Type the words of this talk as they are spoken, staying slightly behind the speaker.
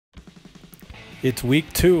It's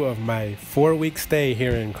week 2 of my 4-week stay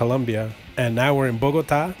here in Colombia, and now we're in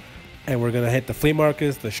Bogota, and we're gonna hit the flea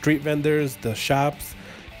markets, the street vendors, the shops,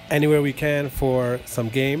 anywhere we can for some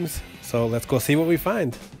games. So let's go see what we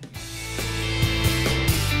find.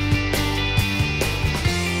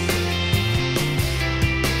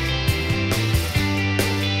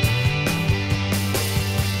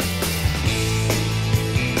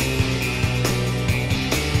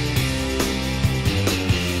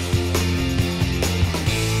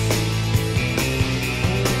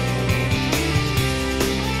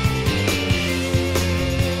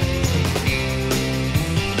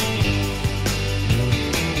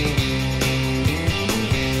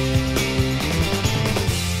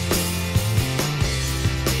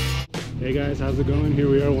 Hey guys, how's it going? Here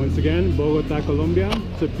we are once again, Bogota, Colombia.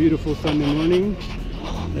 It's a beautiful Sunday morning.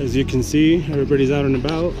 As you can see, everybody's out and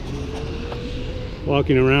about,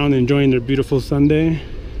 walking around, enjoying their beautiful Sunday.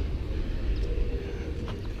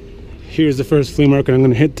 Here's the first flea market I'm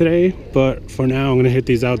gonna hit today, but for now I'm gonna hit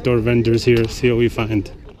these outdoor vendors here, see what we find.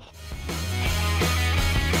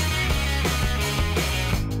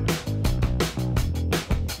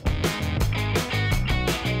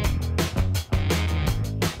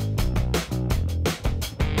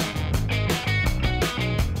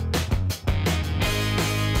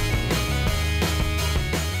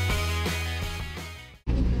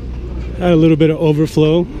 Had a little bit of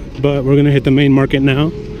overflow, but we're gonna hit the main market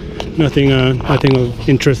now. Nothing of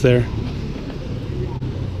interest there.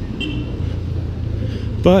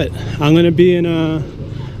 But I'm gonna be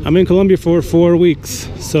I'm in Colombia for 4 weeks.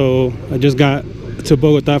 So I just got to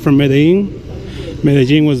Bogota from Medellin.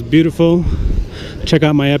 Medellin was beautiful. Check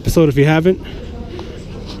out my episode if you haven't.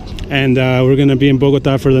 And we're gonna be in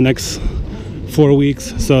Bogota for the next 4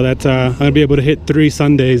 weeks. So that's I'm gonna be able to hit 3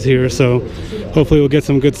 Sundays here. So hopefully we'll get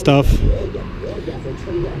some good stuff.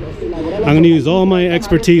 I'm going to use all my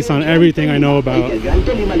expertise on everything I know about.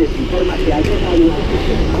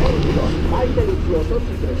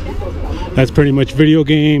 That's pretty much video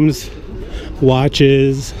games,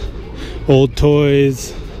 watches, old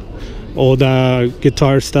toys, old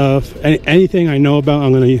guitar stuff. Anything I know about,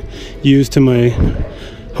 I'm going to use to my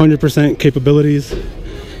 100% capabilities.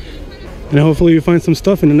 And hopefully we find some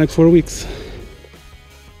stuff in the next 4 weeks.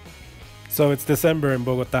 So it's December in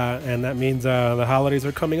Bogota, and that means the holidays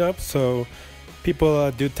are coming up, so people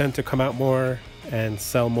do tend to come out more and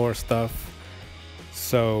sell more stuff.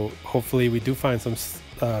 So hopefully we do find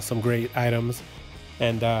some great items.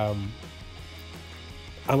 And I'm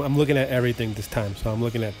looking at everything this time, so I'm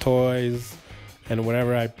looking at toys and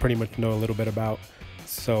whatever I pretty much know a little bit about.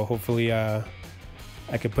 So hopefully I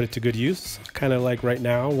can put it to good use, kind of like right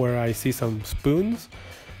now where I see some spoons.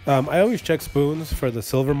 I always check spoons for the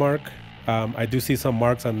silver mark. I do see some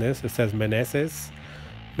marks on this. It says Meneses.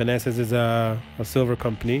 Meneses is a silver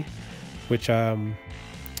company, which you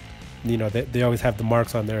know, they always have the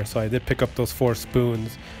marks on there. So I did pick up those 4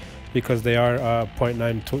 spoons because they are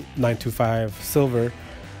 0.925 silver.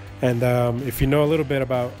 And if you know a little bit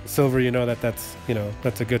about silver, you know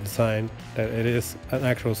that's a good sign that it is an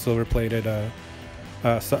actual silver plated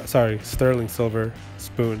sterling silver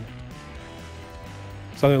spoon.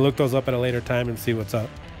 So I'm gonna look those up at a later time and see what's up.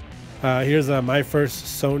 Here's my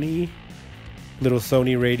first little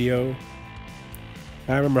Sony radio.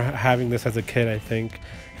 I remember having this as a kid, I think,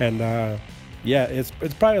 and yeah, it's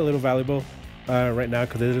probably a little valuable right now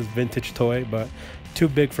because it is a vintage toy, but too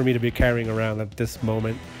big for me to be carrying around at this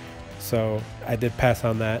moment. So I did pass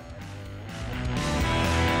on that.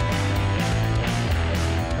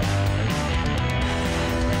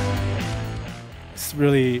 It's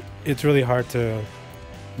really hard to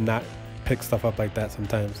not pick stuff up like that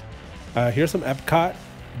sometimes. Here's some Epcot,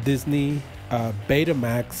 Disney,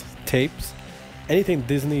 Betamax tapes. Anything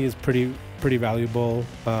Disney is pretty valuable,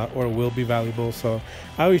 or will be valuable. So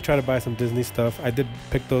I always try to buy some Disney stuff. I did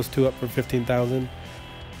pick those 2 up for 15,000.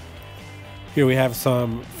 Here we have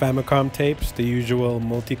some Famicom tapes, the usual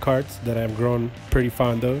multi-carts that I've grown pretty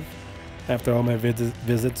fond of after all my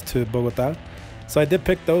visits to Bogota. So I did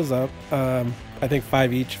pick those up. I think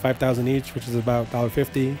 5,000 each, which is about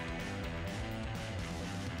 $1.50.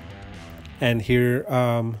 And here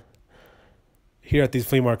at these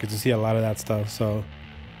flea markets, you see a lot of that stuff. So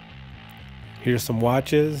here's some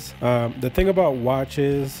watches. The thing about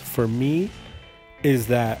watches for me is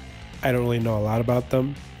that I don't really know a lot about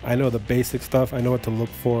them. I know the basic stuff. I know what to look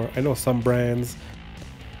for. I know some brands,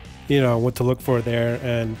 what to look for there.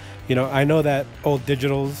 And, I know that old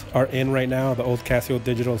digitals are in right now, the old Casio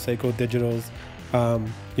digitals, Seiko digitals.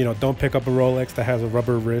 Don't pick up a Rolex that has a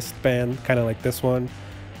rubber wristband, kind of like this one.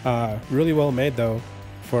 Really well made though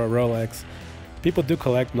for a Rolex. People do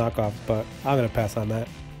collect knockoffs, but I'm gonna pass on that.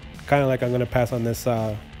 Kind of like I'm gonna pass on this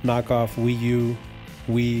knockoff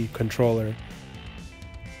Wii controller.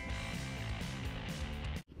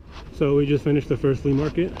 So we just finished the first flea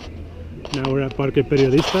market. Now we're at Parque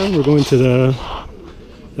Periodista. We're going to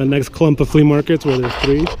the next clump of flea markets where there's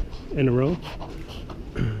 3 in a row.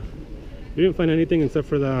 We didn't find anything except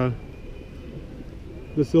for the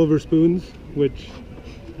silver spoons, which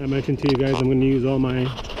I mentioned to you guys. I'm going to use all my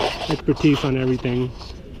expertise on everything.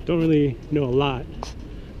 Don't really know a lot,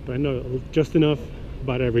 but I know just enough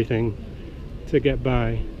about everything to get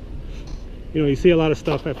by. You know, you see a lot of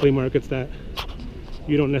stuff at flea markets that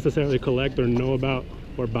you don't necessarily collect or know about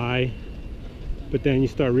or buy, but then you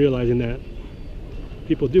start realizing that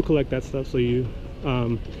people do collect that stuff, so you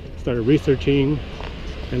started researching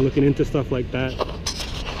and looking into stuff like that.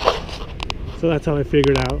 So that's how I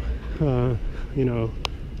figured out you know,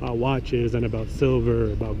 about watches and about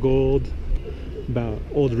silver, about gold, about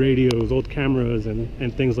old radios, old cameras,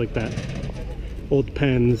 and things like that, old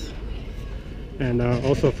pens. And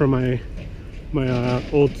also from my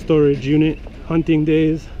old storage unit hunting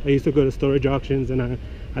days, I used to go to storage auctions, and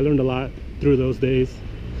I learned a lot through those days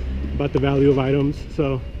about the value of items.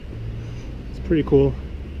 So it's pretty cool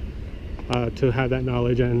to have that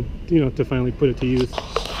knowledge and, you know, to finally put it to use.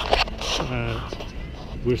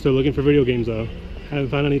 We're still looking for video games though. Haven't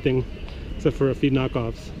found anything except for a few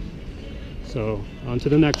knockoffs. So on to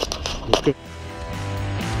the next. Let's go.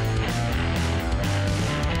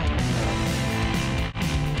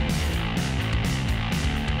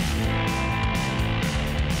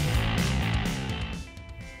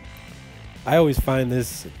 I always find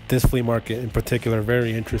this flea market in particular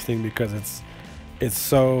very interesting because it's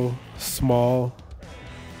so small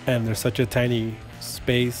and there's such a tiny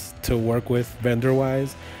space to work with vendor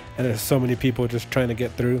wise, and there's so many people just trying to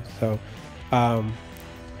get through. So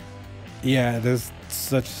yeah,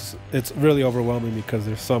 it's really overwhelming because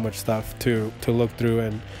there's so much stuff to look through,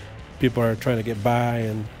 and people are trying to get by,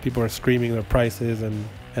 and people are screaming their prices and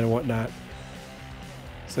whatnot.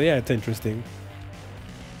 So yeah, it's interesting.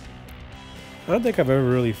 I don't think I've ever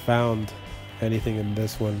really found anything in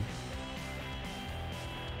this one,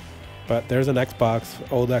 but there's an Xbox,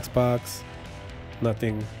 old Xbox.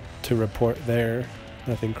 Nothing to report there,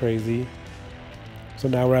 nothing crazy. So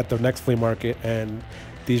now we're at the next flea market, and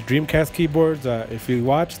these Dreamcast keyboards, if you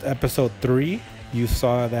watched episode 3, you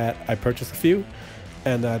saw that I purchased a few,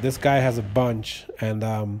 and this guy has a bunch, and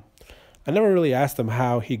I never really asked him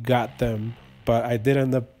how he got them, but I did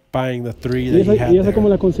end up buying the 3 that he had. ¿Y esa cómo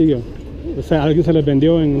la consiguió? O sea, alguien se les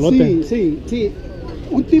vendió en lote. Sí.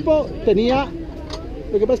 Un tipo tenía.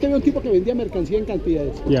 Lo que pasa es que había un tipo que vendía mercancía en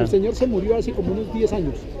cantidades. El señor se murió hace como unos 10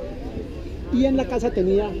 años. Y en la casa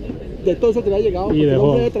tenía de todo eso que le había llegado. Porque el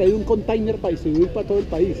hombre había traído un container para distribuir para todo el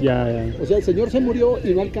país. O sea, el señor se murió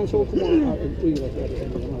y no alcanzó como a...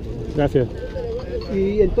 Gracias.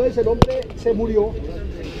 Y entonces el hombre se murió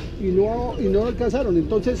y no alcanzaron.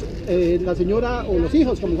 Entonces la señora o los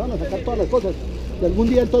hijos comenzaron a sacar todas las cosas. Y algún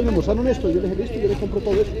día entonces me mostraron esto. Yo les dije, listo, yo le compro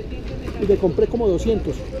todo eso. Y le compré como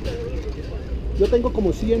 200. Yo tengo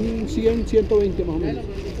como 100, 120 más o menos.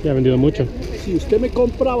 Ya ha vendido mucho. Si usted me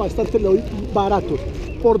compra bastante, le doy barato.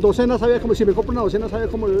 Por docena sabía como, si me compra una docena, sabía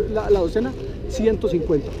como la docena,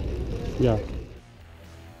 150. Yeah.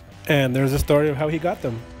 And there's a story of how he got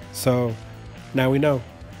them. So now we know.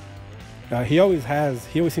 He always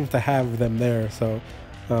seems to have them there. So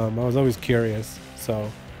I was always curious. So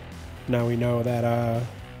now we know that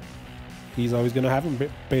he's always going to have them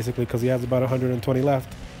basically because he has about 120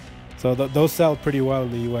 left. So those sell pretty well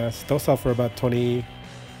in the US. Those sell for about $25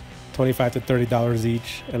 to $30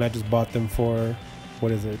 each, and I just bought them for,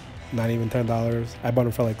 what is it, not even $10. I bought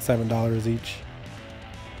them for like $7 each.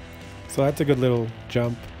 So that's a good little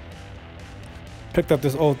jump. Picked up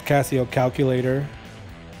this old Casio calculator.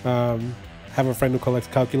 Have a friend who collects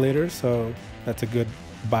calculators, so that's a good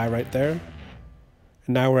buy right there.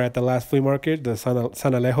 And now we're at the last flea market, the San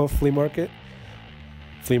Alejo flea market.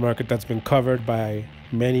 Flea market that's been covered by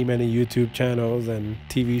many YouTube channels and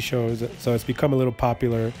TV shows, so it's become a little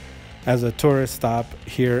popular as a tourist stop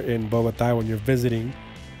here in Bogota when you're visiting.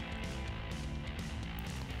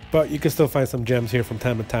 But you can still find some gems here from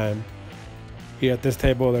time to time. Here at this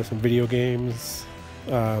table there's some video games,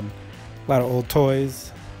 a lot of old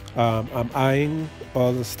toys. I'm eyeing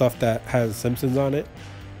all the stuff that has Simpsons on it.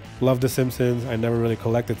 Love the Simpsons. I never really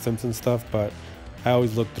collected Simpsons stuff, but I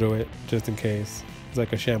always look through it just in case. It's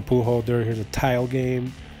like a shampoo holder. Here's a tile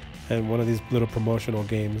game and one of these little promotional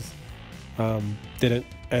games. Didn't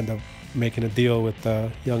end up making a deal with the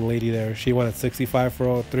young lady there. She wanted 65 for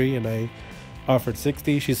all 3 and I offered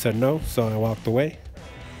 60. She said no, so I walked away.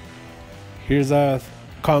 Here's a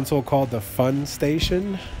console called the Fun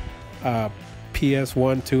Station.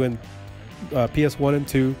 PS1 and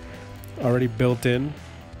 2 already built in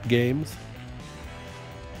games.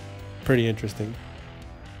 Pretty interesting.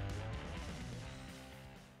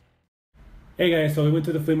 Hey guys, so we went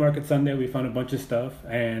to the flea market Sunday. We found a bunch of stuff,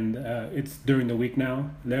 and it's during the week now.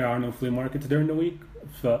 There are no flea markets during the week,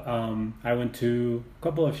 so I went to a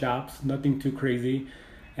couple of shops, nothing too crazy.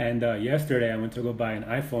 And yesterday I went to go buy an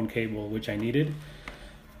iPhone cable, which I needed,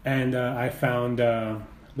 and I found a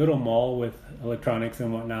little mall with electronics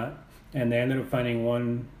and whatnot, and they ended up finding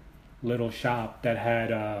one little shop that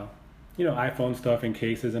had iPhone stuff in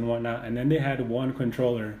cases and whatnot, and then they had one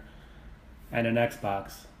controller and an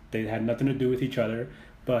Xbox. They had nothing to do with each other,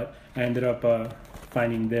 but I ended up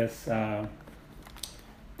finding this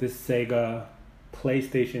Sega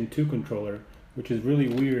PlayStation 2 controller, which is really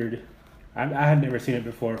weird. I had never seen it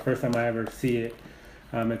before. First time I ever see it.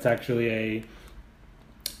 It's actually a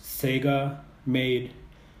Sega-made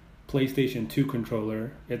PlayStation 2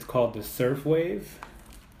 controller. It's called the Surfwave.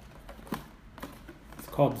 It's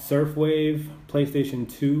called the Surfwave PlayStation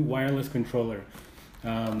 2 wireless controller.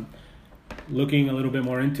 Looking a little bit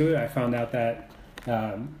more into it, I found out that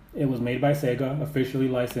it was made by Sega, officially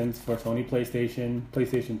licensed for Sony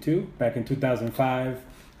PlayStation 2 back in 2005.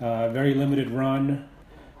 Very limited run,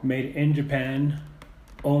 made in Japan,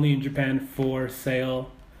 only in Japan for sale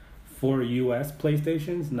for US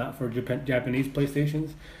PlayStations, not for Japanese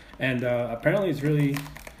PlayStations. And apparently it's really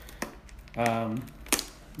not,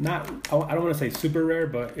 I don't want to say super rare,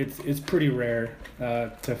 but it's pretty rare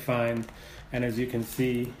to find. And as you can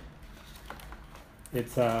see,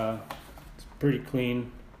 it's pretty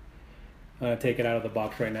clean. I'm gonna take it out of the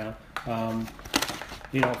box right now.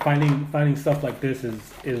 Finding stuff like this is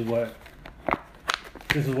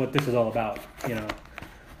what this is all about.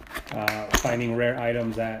 Finding rare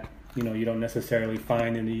items that you don't necessarily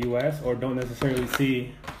find in the U.S. or don't necessarily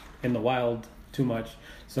see in the wild too much.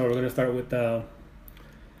 So we're gonna start with the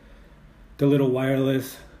little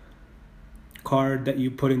wireless card that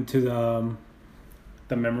you put into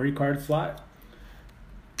the memory card slot.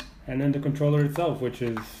 And then the controller itself, which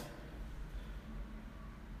is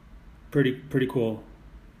pretty cool.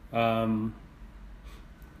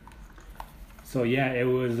 So yeah, it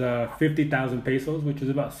was 50,000 pesos, which is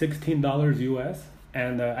about $16 US,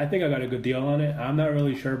 and I think I got a good deal on it. I'm not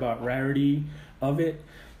really sure about rarity of it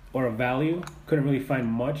or a value. Couldn't really find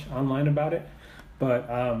much online about it, but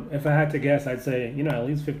if I had to guess, I'd say at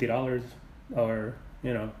least $50 or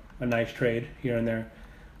a nice trade here and there.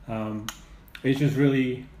 It's just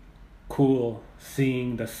really cool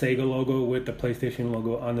seeing the Sega logo with the PlayStation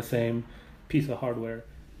logo on the same piece of hardware.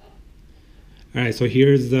 All right, so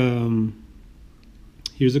here's the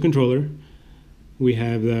controller. We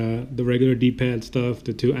have the regular D-pad stuff,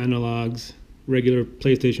 the two analogs, regular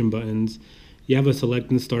PlayStation buttons. You have a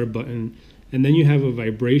select and start button, and then you have a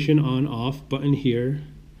vibration on/off button here,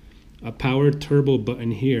 a power turbo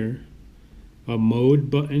button here, a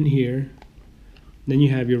mode button here. Then you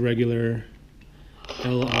have your regular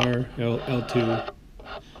LR, L2,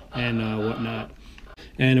 and whatnot.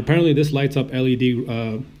 And apparently this lights up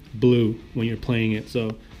LED blue when you're playing it.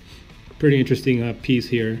 So pretty interesting piece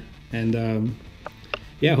here. And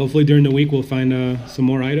yeah, hopefully during the week we'll find some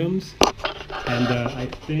more items. And I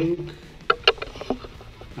think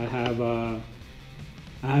I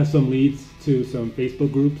have some leads to some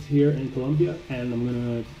Facebook groups here in Colombia, and I'm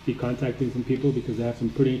gonna be contacting some people because they have some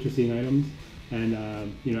pretty interesting items. And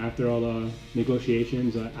after all the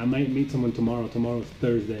negotiations, I might meet someone tomorrow. Tomorrow's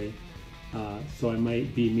Thursday, so I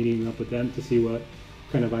might be meeting up with them to see what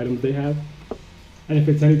kind of items they have. And if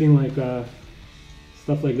it's anything like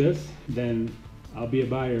stuff like this, then I'll be a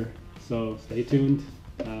buyer. So stay tuned.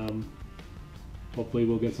 Hopefully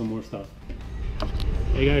we'll get some more stuff.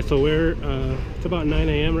 Hey guys, so it's about 9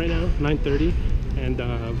 a.m. right now, 9:30, and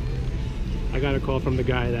I got a call from the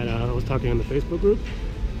guy that I was talking on the Facebook group.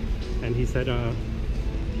 And he said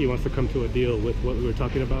he wants to come to a deal with what we were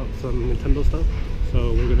talking about, some Nintendo stuff.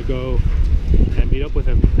 So we're gonna go and meet up with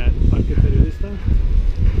him at Parque Periodista,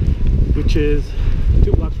 which is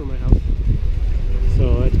 2 blocks from my house.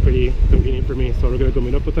 So that's pretty convenient for me. So we're gonna go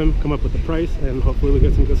meet up with him, come up with the price, and hopefully we'll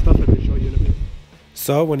get some good stuff I can show you in a bit.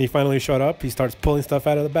 So when he finally showed up, he starts pulling stuff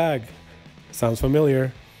out of the bag. Sounds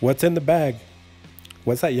familiar. What's in the bag?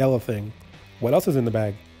 What's that yellow thing? What else is in the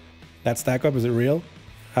bag? That stack up, is it real?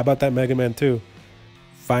 How about that Mega Man 2?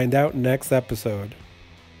 Find out next episode.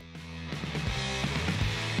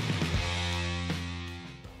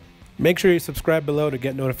 Make sure you subscribe below to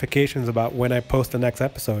get notifications about when I post the next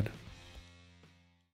episode.